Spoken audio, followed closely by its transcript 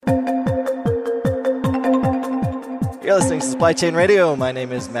You're listening to Supply Chain Radio. My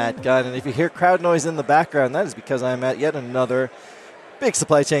name is Matt Gunn, and if you hear crowd noise in the background, that is because I'm at yet another big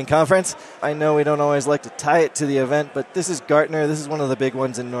supply chain conference. I know we don't always like to tie it to the event, but this is Gartner. This is one of the big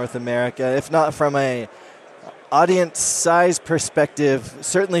ones in North America, if not from a audience size perspective,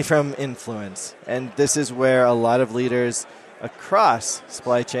 certainly from influence. And this is where a lot of leaders across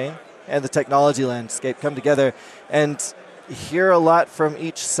supply chain and the technology landscape come together and hear a lot from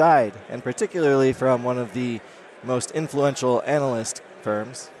each side, and particularly from one of the most influential analyst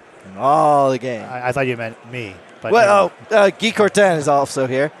firms in all the game. I thought you meant me. But Guy Courtin is also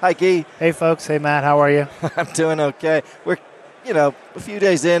here. Hi, Guy. Hey, folks. Hey, Matt. How are you? I'm doing okay. We're, a few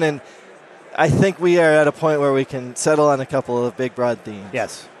days in, and I think we are at a point where we can settle on a couple of big, broad themes.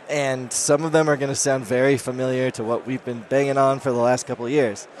 Yes. And some of them are going to sound very familiar to what we've been banging on for the last couple of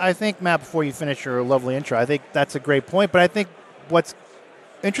years. I think, Matt, before you finish your lovely intro, I think that's a great point. But I think what's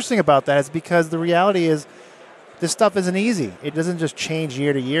interesting about that is because the reality is this stuff isn't easy. It doesn't just change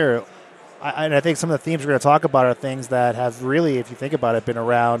year to year. And I think some of the themes we're going to talk about are things that have really, if you think about it, been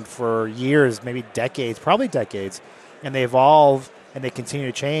around for years, maybe decades, probably decades. And they evolve and they continue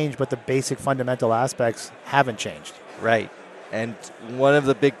to change, but the basic fundamental aspects haven't changed. Right. And one of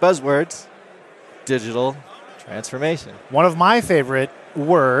the big buzzwords, digital transformation. One of my favorite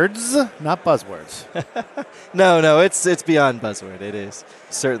words, not buzzwords. No, it's beyond buzzword. It is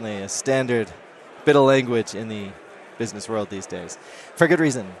certainly a standard bit of language in the business world these days. For good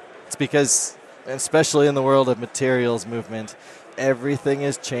reason. It's because, especially in the world of materials movement, everything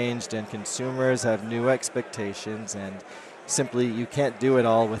has changed and consumers have new expectations, and simply you can't do it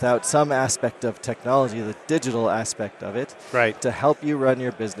all without some aspect of technology, the digital aspect of it, right, to help you run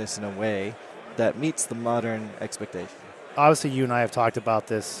your business in a way that meets the modern expectation. Obviously, you and I have talked about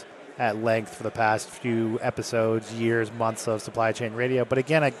this at length for the past few episodes, years, months of Supply Chain Radio. But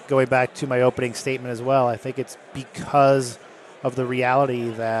again, going back to my opening statement as well, I think it's because of the reality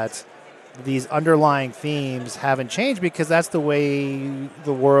that these underlying themes haven't changed, because that's the way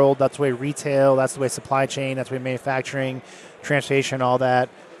the world, that's the way retail, that's the way supply chain, that's the way manufacturing, transportation, all that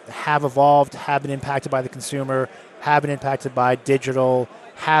have evolved, have been impacted by the consumer, have been impacted by digital,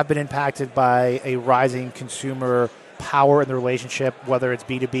 have been impacted by a rising consumer power in the relationship, whether it's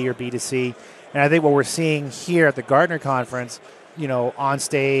B2B or B2C. And I think what we're seeing here at the Gartner conference, on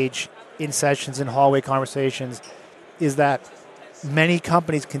stage, in sessions, in hallway conversations, is that many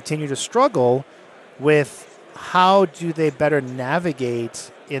companies continue to struggle with how do they better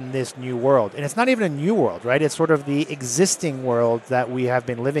navigate in this new world. And it's not even a new world, right? It's sort of the existing world that we have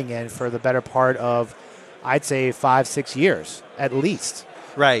been living in for the better part of, I'd say, 5-6 years, at least.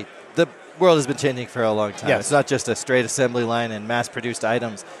 Right. The world has been changing for a long time. Yes. It's not just a straight assembly line and mass-produced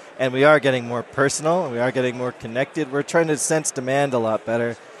items. And we are getting more personal, and we are getting more connected. We're trying to sense demand a lot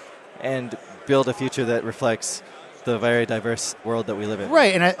better and build a future that reflects the very diverse world that we live in.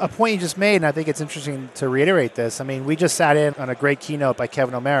 Right, and a point you just made, and I think it's interesting to reiterate this. I mean, we just sat in on a great keynote by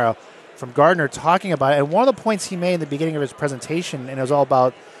Kevin O'Mara from Gartner talking about it, and one of the points he made in the beginning of his presentation, and it was all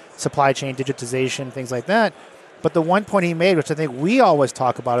about supply chain, digitization, things like that, but the one point he made, which I think we always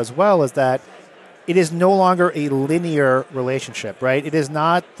talk about as well, is that it is no longer a linear relationship, right? It is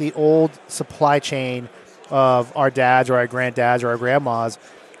not the old supply chain of our dads or our granddads or our grandmas,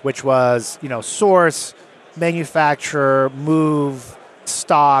 which was, source, manufacture, move,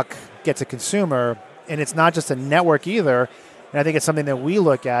 stock, get to consumer. And it's not just a network either. And I think it's something that we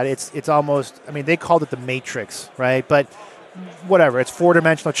look at. It's almost, they called it the matrix, right? But whatever, it's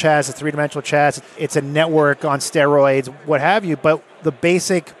 4-dimensional chess, it's 3-dimensional chess, it's a network on steroids, what have you. But the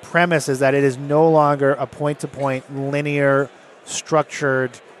basic premise is that it is no longer a point-to-point, linear,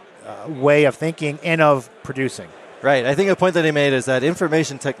 structured way of thinking and of producing. Right. I think the point that he made is that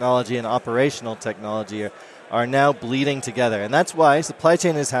information technology and operational technology are now bleeding together. And that's why supply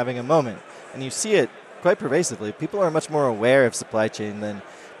chain is having a moment. And you see it quite pervasively. People are much more aware of supply chain than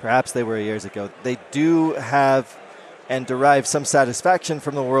perhaps they were years ago. They do have and derive some satisfaction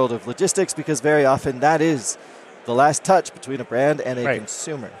from the world of logistics, because very often that is the last touch between a brand and a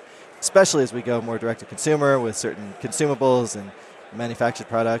consumer, especially as we go more direct to consumer with certain consumables and manufactured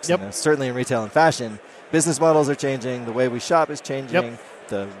products. Yep. And certainly in retail and fashion, business models are changing, the way we shop is changing. Yep.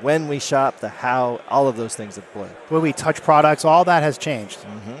 The when we shop, the how, all of those things have blurred. The way we touch products, all that has changed.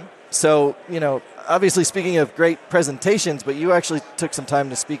 Mm-hmm. So, obviously speaking of great presentations, but you actually took some time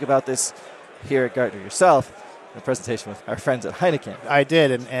to speak about this here at Gartner yourself, in a presentation with our friends at Heineken. I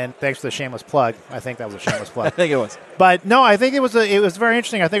did, and thanks for the shameless plug. I think that was a shameless plug. I think it was. But no, I think it was very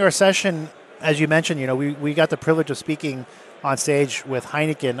interesting. I think our session, as you mentioned, we got the privilege of speaking on stage with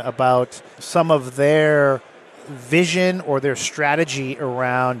Heineken about some of their vision or their strategy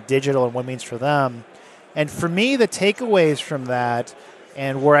around digital and what it means for them. And for me, the takeaways from that,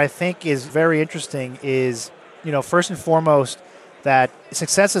 and where I think is very interesting, is, first and foremost, that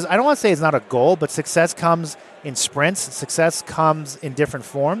success is, I don't want to say it's not a goal, but success comes in sprints. Success comes in different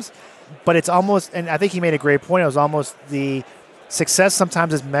forms. But it's almost, and I think he made a great point, it was almost the success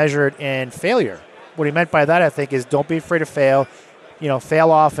sometimes is measured in failure. What he meant by that, I think, is don't be afraid to fail.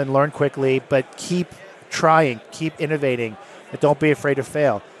 Fail off and learn quickly, but keep trying, keep innovating, but don't be afraid to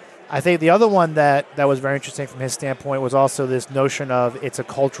fail. I think the other one that was very interesting from his standpoint was also this notion of it's a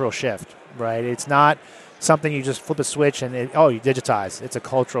cultural shift, right? It's not something you just flip a switch and, you digitize. It's a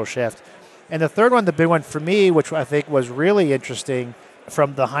cultural shift. And the third one, the big one for me, which I think was really interesting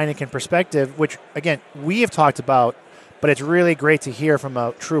from the Heineken perspective, which, again, we have talked about, but it's really great to hear from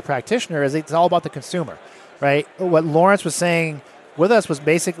a true practitioner, is it's all about the consumer, right? What Lawrence was saying with us was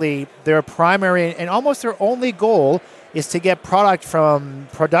basically their primary and almost their only goal is to get product from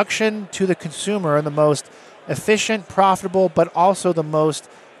production to the consumer in the most efficient, profitable, but also the most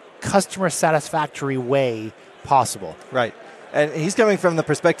customer satisfactory way possible. Right. And he's coming from the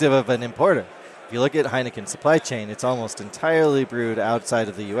perspective of an importer. If you look at Heineken's supply chain, it's almost entirely brewed outside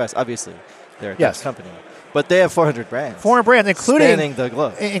of the U.S. Obviously, they're a Dutch company. But they have 400 brands. 400 brands, including spanning the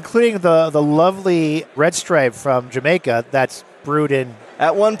globe. Including the lovely Red Stripe from Jamaica that's brewed in...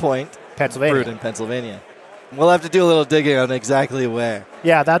 At one point, Pennsylvania. Brewed in Pennsylvania. We'll have to do a little digging on exactly where.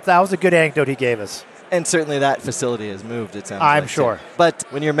 Yeah, that was a good anecdote he gave us. And certainly that facility has moved, it sounds I'm like. sure. So. But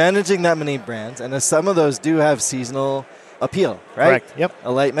when you're managing that many brands, and some of those do have seasonal appeal, right? Correct, yep.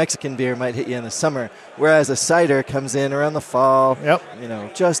 A light Mexican beer might hit you in the summer, whereas a cider comes in around the fall,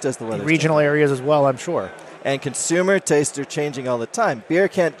 just as the weather's regional changing. areas as well, I'm sure. And consumer tastes are changing all the time. Beer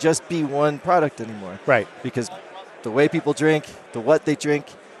can't just be one product anymore. Right. Because the way people drink, the what they drink,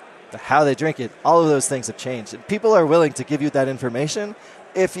 the how they drink it, all of those things have changed. And people are willing to give you that information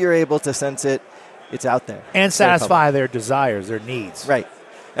if you're able to sense it. It's out there. And satisfy their desires, their needs. Right.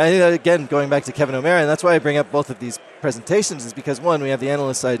 And I think that, again, going back to Kevin O'Mara, and that's why I bring up both of these presentations, is because, one, we have the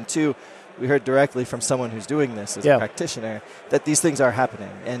analyst side, and two, we heard directly from someone who's doing this as a practitioner that these things are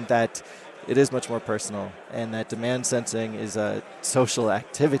happening and that it is much more personal and that demand sensing is a social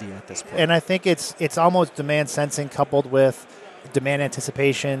activity at this point. And I think it's almost demand sensing coupled with demand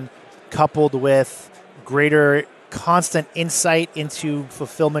anticipation, coupled with greater constant insight into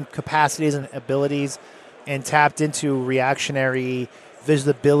fulfillment capacities and abilities, and tapped into reactionary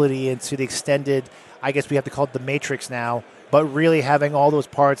visibility into the extended, I guess we have to call it the matrix now, but really having all those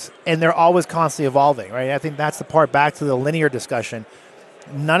parts, and they're always constantly evolving, right? I think that's the part back to the linear discussion.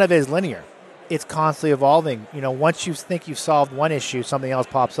 None of it is linear. It's constantly evolving. Once you think you've solved one issue, something else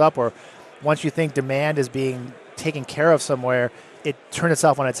pops up, or once you think demand is being taken care of somewhere, it turns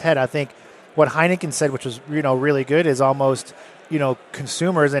itself on its head. I think what Heineken said, which was really good, is almost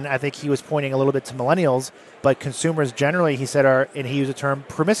consumers, and I think he was pointing a little bit to millennials, but consumers generally, he said, and he used the term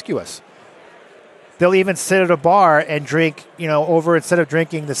promiscuous. They'll even sit at a bar and drink, instead of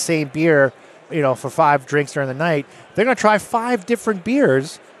drinking the same beer, for 5 drinks during the night, they're going to try 5 different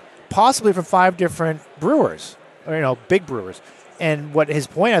beers, possibly from 5 different brewers, or, big brewers. And what his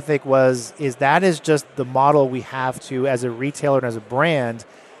point, I think, is that is just the model we have to, as a retailer and as a brand,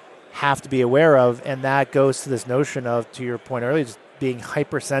 have to be aware of. And that goes to this notion of, to your point earlier, just being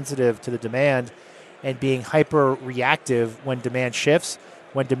hypersensitive to the demand and being hyper reactive when demand shifts,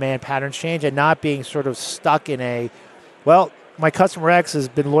 when demand patterns change, and not being sort of stuck in my customer X has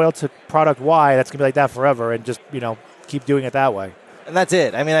been loyal to product Y, that's going to be like that forever, and just, keep doing it that way. And that's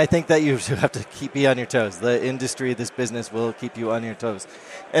it. I mean, I think that you have to be on your toes. The industry, this business will keep you on your toes.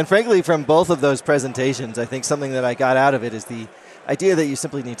 And frankly, from both of those presentations, I think something that I got out of it is the idea that you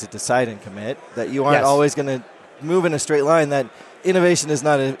simply need to decide and commit, that you aren't always going to move in a straight line, that innovation is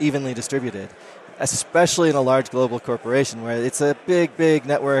not evenly distributed, especially in a large global corporation where it's a big, big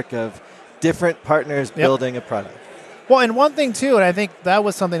network of different partners building a product. Well, and one thing, too, and I think that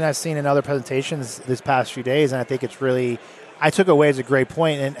was something I've seen in other presentations this past few days, and I think it's really, I took away as a great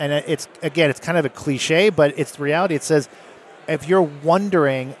point, and it's, again, it's kind of a cliche, but it's the reality. It says, if you're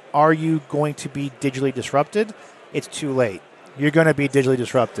wondering, are you going to be digitally disrupted, it's too late. You're going to be digitally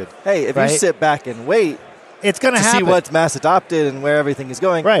disrupted. Hey, if you sit back and wait, it's going to happen. See what's mass adopted and where everything is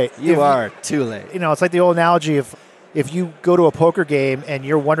going, right? You are too late. It's like the old analogy if you go to a poker game and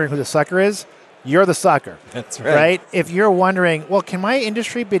you're wondering who the sucker is, you're the sucker. That's right. Right? If you're wondering, well, can my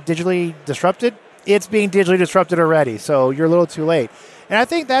industry be digitally disrupted? It's being digitally disrupted already, so you're a little too late. And I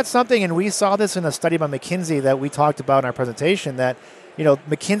think that's something, and we saw this in a study by McKinsey that we talked about in our presentation, that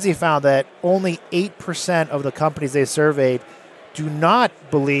McKinsey found that only 8% of the companies they surveyed do not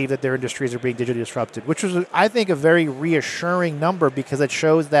believe that their industries are being digitally disrupted, which was, I think, a very reassuring number because it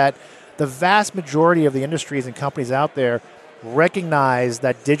shows that the vast majority of the industries and companies out there recognize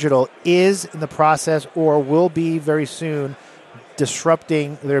that digital is in the process or will be very soon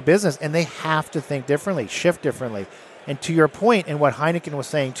disrupting their business, and they have to think differently, shift differently. And to your point, and what Heineken was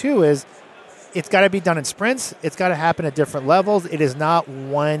saying too, is it's got to be done in sprints. It's got to happen at different levels. It is not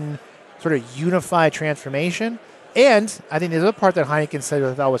one sort of unified transformation. And I think the other part that Heineken said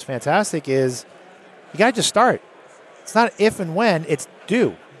that I thought was fantastic is you got to just start. It's not if and when, it's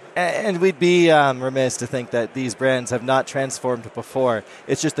do. And we'd be remiss to think that these brands have not transformed before.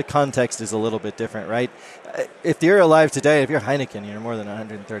 It's just the context is a little bit different, right? If you're alive today, if you're Heineken, you're more than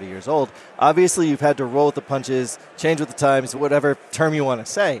 130 years old, obviously you've had to roll with the punches, change with the times, whatever term you want to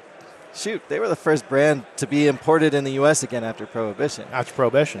say. Shoot, they were the first brand to be imported in the U.S. again after Prohibition. After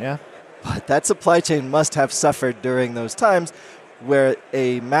Prohibition, yeah. But that supply chain must have suffered during those times where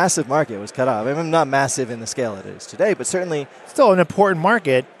a massive market was cut off. I mean, not massive in the scale it is today, but certainly still an important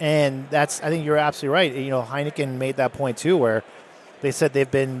market, and I think you're absolutely right. You know, Heineken made that point too, where they said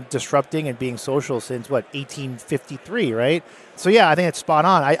they've been disrupting and being social since, 1853, right? So, yeah, I think it's spot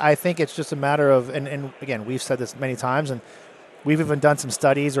on. I think it's just a matter of, and again, we've said this many times, and we've even done some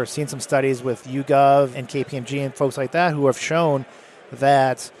studies or seen some studies with YouGov and KPMG and folks like that who have shown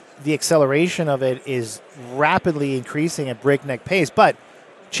that the acceleration of it is rapidly increasing at breakneck pace. But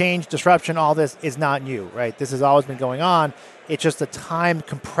change, disruption, all this is not new, right? This has always been going on. It's just the time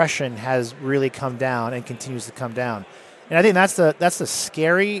compression has really come down and continues to come down. And I think that's the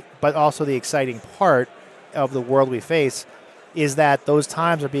scary but also the exciting part of the world we face is that those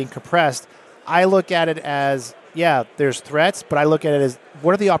times are being compressed. I look at it as, yeah, there's threats, but I look at it as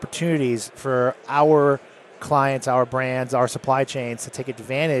what are the opportunities for our clients, our brands, our supply chains to take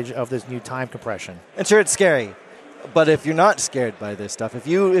advantage of this new time compression. And sure, it's scary, but if you're not scared by this stuff, if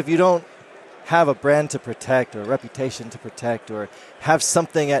you don't have a brand to protect or a reputation to protect or have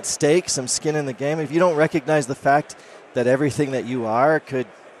something at stake, some skin in the game, if you don't recognize the fact that everything that you are could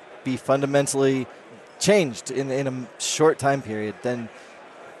be fundamentally changed in a short time period, then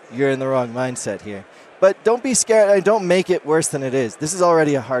you're in the wrong mindset here. But don't be scared. Don't make it worse than it is. This is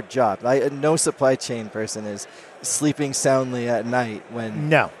already a hard job. No supply chain person is sleeping soundly at night when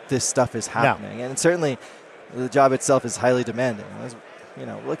this stuff is happening. No. And certainly the job itself is highly demanding.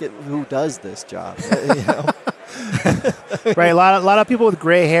 Look at who does this job. Right, a lot of people with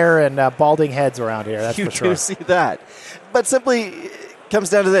gray hair and balding heads around here, that's for sure. You do see that. But simply it comes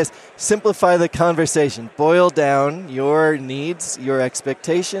down to this. Simplify the conversation. Boil down your needs, your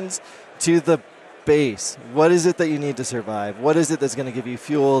expectations to the base. What is it that you need to survive? What is it that's going to give you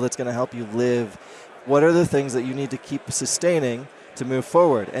fuel, that's going to help you live? What are the things that you need to keep sustaining to move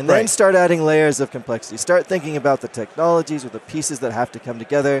forward? And then start adding layers of complexity. Start thinking about the technologies or the pieces that have to come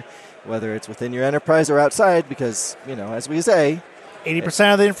together, whether it's within your enterprise or outside, because, as we say,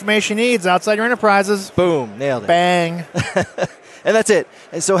 80% of the information needs outside your enterprises. Boom, nailed it. Bang. And that's it.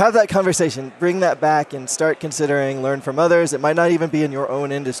 And so have that conversation, bring that back and start considering, learn from others. It might not even be in your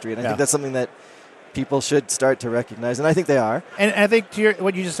own industry. And I think that's something that people should start to recognize, and I think they are. And I think to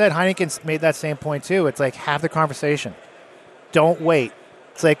what you just said, Heineken's made that same point too. It's like, have the conversation. Don't wait.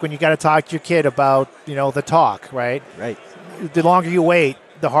 It's like when you got to talk to your kid about, the talk, right? Right. The longer you wait,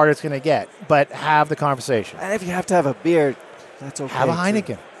 the harder it's going to get. But have the conversation. And if you have to have a beer, that's okay. Have a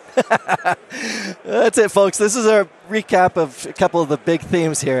Heineken. That's it, folks. This is our recap of a couple of the big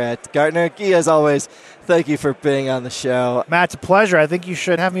themes here at Gartner. Guy, as always, thank you for being on the show. Matt, it's a pleasure. I think you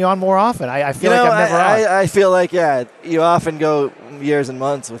should have me on more often. I feel like I'm never on. I feel like, you often go years and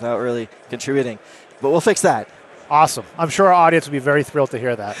months without really contributing. But we'll fix that. Awesome. I'm sure our audience will be very thrilled to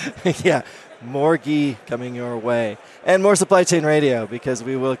hear that. Yeah. More Guy coming your way. And more Supply Chain Radio, because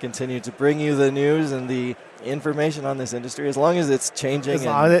we will continue to bring you the news and the information on this industry as long as it's changing.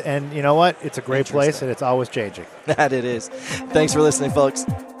 And you know what? It's a great place, and it's always changing. That it is. Thanks for listening, folks.